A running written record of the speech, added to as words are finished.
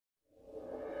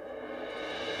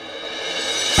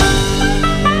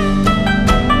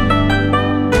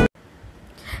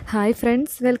Hi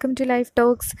friends, welcome to life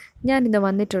talks. ഞാൻ ഇന്ന്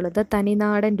വന്നിട്ടുള്ളത്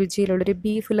തനിനാടൻ രുചിയിലുള്ളൊരു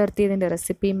ബീഫ് ഉലർത്തിയതിൻ്റെ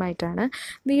റെസിപ്പിയുമായിട്ടാണ്.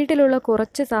 വീട്ടിലുള്ള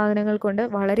കുറച്ച് സാധനങ്ങൾ കൊണ്ട്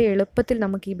വളരെ എളുപ്പത്തിൽ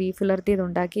നമുക്ക് ഈ ബീഫ് ഉലർത്തിയത്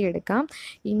ഉണ്ടാക്കിയെടുക്കാം.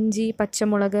 ഇഞ്ചി,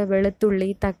 പച്ചമുളക്, വെളുത്തുള്ളി,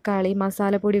 തക്കാളി,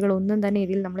 മസാലപ്പൊടികളൊന്നും തന്നെ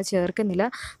ഇതിൽ നമ്മൾ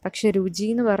ചേർക്കുന്നില്ല. പക്ഷേ രുചി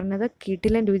എന്ന് പറഞ്ഞത്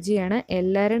കിടിലൻ രുചിയാണ്.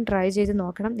 എല്ലാവരും ട്രൈ ചെയ്ത്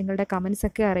നോക്കണം. നിങ്ങളുടെ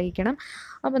കമൻസൊക്കെ അറിയിക്കണം.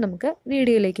 അപ്പോൾ നമുക്ക്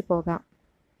വീഡിയോയിലേക്ക് പോകാം.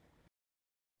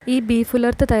 ഈ ബീഫ്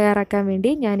ഉലർത്ത് തയ്യാറാക്കാൻ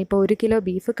വേണ്ടി ഞാനിപ്പോൾ 1 കിലോ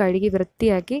ബീഫ് കഴുകി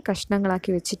വൃത്തിയാക്കി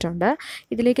കഷ്ണങ്ങളാക്കി വെച്ചിട്ടുണ്ട്.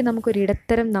 ഇതിലേക്ക് നമുക്കൊരു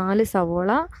ഇടത്തരം 4 സവോള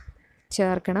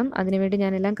ചേർക്കണം. അതിനുവേണ്ടി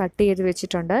ഞാനെല്ലാം കട്ട് ചെയ്ത്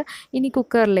വെച്ചിട്ടുണ്ട്. ഇനി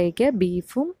കുക്കറിലേക്ക്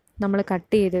ബീഫും നമ്മൾ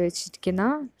കട്ട് ചെയ്ത് വെച്ചിരിക്കുന്ന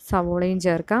സവോളയും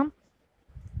ചേർക്കാം.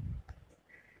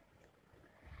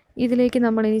 ഇതിലേക്ക്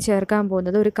നമ്മളിനി ചേർക്കാൻ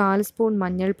പോകുന്നത് ഒരു 1/4 സ്പൂൺ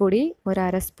മഞ്ഞൾപ്പൊടി, ഒരു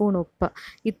 1/2 സ്പൂൺ ഉപ്പ്,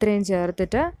 ഇത്രയും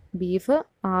ചേർത്തിട്ട് ബീഫ്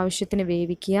ആവശ്യത്തിന്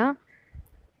വേവിക്കുക.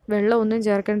 വെള്ളമൊന്നും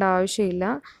ചേർക്കേണ്ട ആവശ്യമില്ല.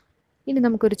 ഇനി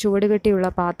നമുക്കൊരു ചൂടുകട്ടിയുള്ള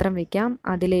പാത്രം വയ്ക്കാം.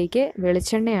 അതിലേക്ക്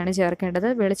വെളിച്ചെണ്ണയാണ് ചേർക്കേണ്ടത്.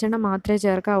 വെളിച്ചെണ്ണ മാത്രമേ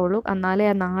ചേർക്കാവുള്ളൂ, എന്നാലേ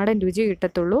ആ നാടൻ രുചി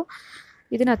കിട്ടത്തുള്ളൂ.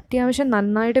 ഇതിന് അത്യാവശ്യം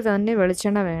നന്നായിട്ട് തന്നെ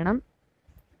വെളിച്ചെണ്ണ വേണം.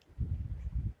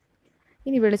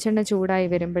 ഇനി വെളിച്ചെണ്ണ ചൂടായി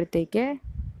വരുമ്പോഴത്തേക്ക്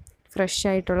ഫ്രഷ്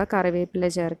ആയിട്ടുള്ള കറിവേപ്പില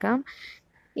ചേർക്കാം.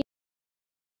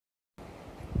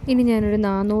 ഇനി ഞാനൊരു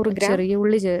 400 ഗ്രാം ചെറിയ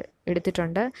ഉള്ളി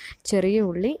എടുത്തിട്ടുണ്ട്. ചെറിയ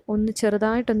ഉള്ളി ഒന്ന്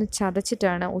ചെറുതായിട്ടൊന്ന്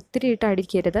ചതച്ചിട്ടാണ്, ഒത്തിരി ഇട്ട്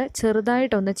അടിക്കരുത്,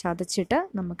 ചെറുതായിട്ടൊന്ന് ചതച്ചിട്ട്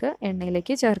നമുക്ക്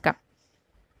എണ്ണയിലേക്ക് ചേർക്കാം.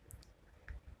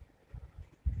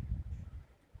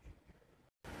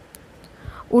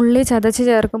 ഉള്ളി ചതച്ച്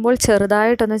ചേർക്കുമ്പോൾ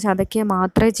ചെറുതായിട്ടൊന്ന് ചതയ്ക്കുക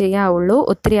മാത്രമേ ചെയ്യാവുള്ളൂ,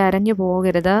 ഒത്തിരി അരഞ്ഞു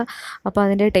പോകരുത്. അപ്പോൾ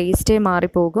അതിൻ്റെ ടേസ്റ്റേ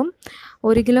മാറിപ്പോകും.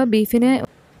 1 കിലോ ബീഫിന്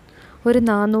ഒരു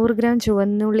 400 ഗ്രാം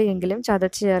ചുവന്നുള്ളിയെങ്കിലും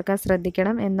ചതച്ച് ചേർക്കാൻ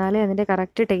ശ്രദ്ധിക്കണം, എന്നാലേ അതിൻ്റെ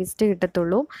കറക്റ്റ് ടേസ്റ്റ്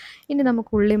കിട്ടത്തുള്ളൂ. ഇനി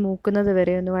നമുക്ക് ഉള്ളി മൂക്കുന്നത്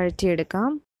വരെ ഒന്ന്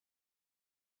വഴറ്റിയെടുക്കാം.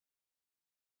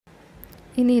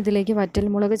 ഇനി ഇതിലേക്ക്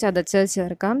വറ്റൽമുളക് ചതച്ചത്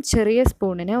ചേർക്കാം. ചെറിയ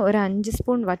സ്പൂണിന് ഒരു 5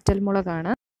 സ്പൂൺ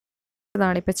വറ്റൽമുളകാണ്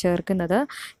അതാണിപ്പോൾ ചേർക്കുന്നത്.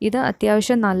 ഇത്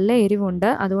അത്യാവശ്യം നല്ല എരിവുണ്ട്,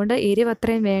 അതുകൊണ്ട് എരിവ്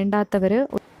അത്രയും വേണ്ടാത്തവർ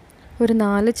ഒരു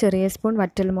 4 ചെറിയ സ്പൂൺ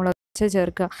വറ്റൽമുളക്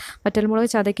ചേർക്കുക. വറ്റൽമുളക്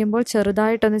ചതയ്ക്കുമ്പോൾ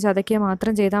ചെറുതായിട്ടൊന്ന് ചതയ്ക്കുക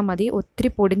മാത്രം ചെയ്താൽ മതി, ഒത്തിരി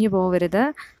പൊടിഞ്ഞു പോകരുത്.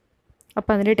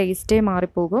 അപ്പോൾ അതിൻ്റെ ടേസ്റ്റേ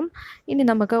മാറിപ്പോകും. ഇനി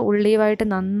നമുക്ക് ഉള്ളിയുമായിട്ട്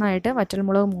നന്നായിട്ട്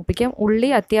വറ്റൽമുളക് മൂപ്പിക്കാം. ഉള്ളി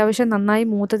അത്യാവശ്യം നന്നായി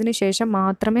മൂത്തതിന് ശേഷം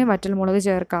മാത്രമേ വറ്റൽമുളക്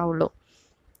ചേർക്കാവുള്ളൂ.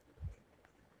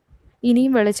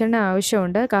 ഇനിയും വെളിച്ചെണ്ണ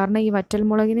ആവശ്യമുണ്ട്, കാരണം ഈ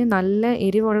വറ്റൽമുളകിന് നല്ല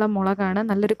എരിവുള്ള മുളകാണ്,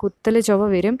 നല്ലൊരു കുത്തൽ ചുവ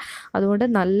വരും. അതുകൊണ്ട്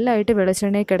നല്ലതായിട്ട്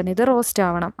വെളിച്ചെണ്ണയിൽ കിടന്ന് ഇത് റോസ്റ്റ്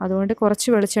ആവണം. അതുകൊണ്ട് കുറച്ച്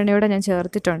വെളിച്ചെണ്ണയോടെ ഞാൻ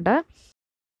ചേർത്തിട്ടുണ്ട്.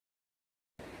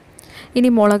 ഇനി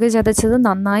മുളക് ചതച്ചത്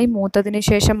നന്നായി മൂത്തതിന്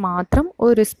ശേഷം മാത്രം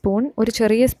ഒരു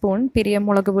ചെറിയ സ്പൂൺ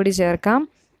പിരിയമുളക് പൊടി ചേർക്കാം.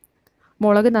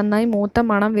 മുളക് നന്നായി മൂത്ത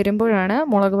മണം വരുമ്പോഴാണ്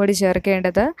മുളക് പൊടി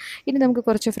ചേർക്കേണ്ടത്. ഇനി നമുക്ക്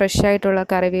കുറച്ച് ഫ്രഷ് ആയിട്ടുള്ള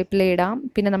കറിവേപ്പില ഇടാം.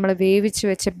 പിന്നെ നമ്മൾ വേവിച്ച്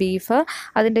വെച്ച ബീഫ്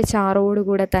അതിൻ്റെ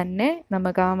ചാറോടുകൂടെ തന്നെ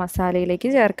നമുക്ക് ആ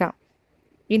മസാലയിലേക്ക് ചേർക്കാം.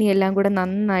 ഇനി എല്ലാം കൂടെ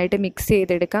നന്നായിട്ട് മിക്സ്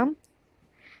ചെയ്തെടുക്കാം.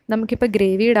 നമുക്കിപ്പോൾ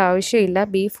ഗ്രേവിയുടെ ആവശ്യമില്ല,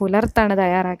 ബീഫ് ഉലർത്താണ്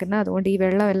തയ്യാറാക്കുന്നത്. അതുകൊണ്ട് ഈ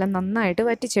വെള്ളമെല്ലാം നന്നായിട്ട്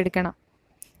വറ്റിച്ചെടുക്കണം.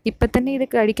 ഇപ്പം തന്നെ ഇത്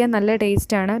കഴിക്കാൻ നല്ല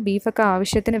ടേസ്റ്റാണ്. ബീഫൊക്കെ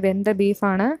ആവശ്യത്തിന് വെന്ത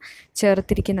ബീഫാണ്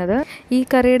ചേർത്തിരിക്കുന്നത്. ഈ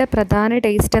കറിയുടെ പ്രധാന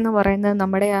ടേസ്റ്റ് എന്ന് പറയുന്നത്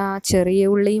നമ്മുടെ ആ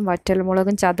ചെറിയ ഉള്ളിയും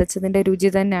വറ്റൽമുളകും ചതച്ചതിൻ്റെ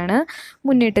രുചി തന്നെയാണ്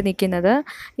മുന്നിട്ട് നിൽക്കുന്നത്.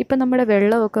 ഇപ്പം നമ്മുടെ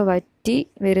വെള്ളമൊക്കെ വറ്റി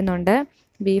വരുന്നുണ്ട്.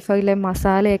 ബീഫിലെ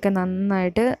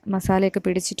മസാലയൊക്കെ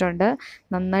പിടിച്ചിട്ടുണ്ട്.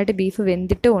 നന്നായിട്ട് ബീഫ്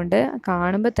വെന്തിട്ടുമുണ്ട്.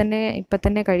 കാണുമ്പോൾ തന്നെ ഇപ്പം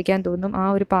തന്നെ കഴിക്കാൻ തോന്നും, ആ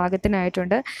ഒരു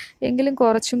പാകത്തിനായിട്ടുണ്ട്. എങ്കിലും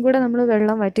കുറച്ചും കൂടെ നമ്മൾ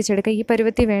വെള്ളം വറ്റിച്ചെടുക്കാം. ഈ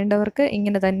പരുവത്തിൽ വേണ്ടവർക്ക്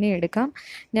ഇങ്ങനെ തന്നെ എടുക്കാം.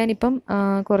 ഞാനിപ്പം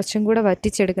കുറച്ചും കൂടെ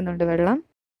വറ്റിച്ചെടുക്കുന്നുണ്ട് വെള്ളം.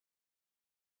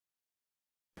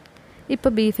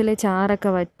 ഇപ്പോൾ ബീഫിലെ ചാറൊക്കെ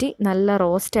വറ്റി നല്ല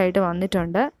റോസ്റ്റായിട്ട്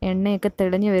വന്നിട്ടുണ്ട്. എണ്ണയൊക്കെ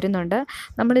തെളിഞ്ഞ് വരുന്നുണ്ട്.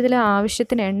 നമ്മളിതിൽ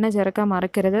ആവശ്യത്തിന് എണ്ണ ചേർക്കാൻ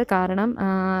മറക്കരുത്, കാരണം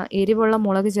എരിവുള്ള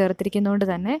മുളക് ചേർത്തിരിക്കുന്നതുകൊണ്ട്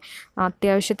തന്നെ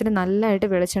അത്യാവശ്യത്തിന് നല്ലതായിട്ട്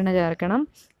വെളിച്ചെണ്ണ ചേർക്കണം.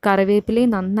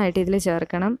 കറിവേപ്പിലയും നന്നായിട്ട് ഇതിൽ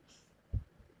ചേർക്കണം.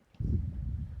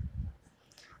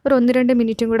 ഒരു 1-2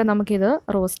 മിനിറ്റും കൂടെ നമുക്കിത്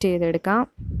റോസ്റ്റ് ചെയ്തെടുക്കാം.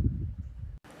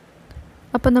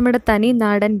 അപ്പോൾ നമ്മുടെ തനി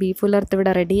നാടൻ ബീഫ് ഉലർത്ത്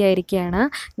ഇവിടെ റെഡി ആയിരിക്കുകയാണ്.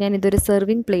 ഞാനിതൊരു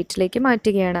സെർവിങ് പ്ലേറ്റിലേക്ക്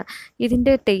മാറ്റുകയാണ്.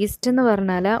 ഇതിൻ്റെ ടേസ്റ്റ് എന്ന്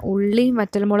പറഞ്ഞാൽ ഉള്ളിയും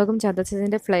വറ്റൽമുളകും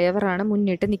ചതച്ചതിൻ്റെ ഫ്ലേവറാണ്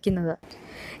മുന്നിട്ട് നിൽക്കുന്നത്.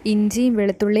 ഇഞ്ചിയും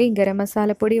വെളുത്തുള്ളിയും ഗരം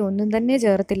മസാലപ്പൊടിയും ഒന്നും തന്നെ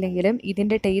ചേർത്തില്ലെങ്കിലും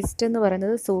ഇതിൻ്റെ ടേസ്റ്റ് എന്ന്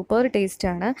പറയുന്നത് സൂപ്പർ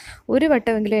ടേസ്റ്റാണ്. ഒരു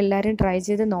വട്ടമെങ്കിലും എല്ലാവരും ട്രൈ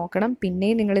ചെയ്ത് നോക്കണം.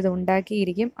 പിന്നെയും നിങ്ങളിത്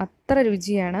ഉണ്ടാക്കിയിരിക്കും, അത്ര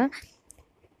രുചിയാണ്.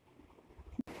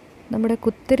 നമ്മുടെ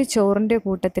കുത്തരി ചോറിൻ്റെ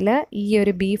കൂട്ടത്തിൽ ഈ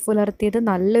ഒരു ബീഫ് ഉലർത്തിയത്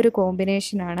നല്ലൊരു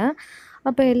കോമ്പിനേഷനാണ്.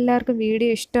 അപ്പോൾ എല്ലാവർക്കും വീഡിയോ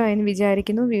ഇഷ്ടമായെന്ന്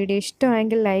വിചാരിക്കുന്നു. വീഡിയോ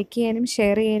ഇഷ്ടമായെങ്കിൽ ലൈക്ക് ചെയ്യാനും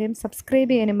ഷെയർ ചെയ്യാനും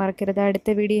സബ്സ്ക്രൈബ് ചെയ്യാനും മറക്കരുത്.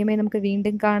 അടുത്ത വീഡിയോയുമായി നമുക്ക്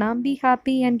വീണ്ടും കാണാം. Be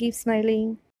happy and keep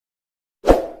smiling.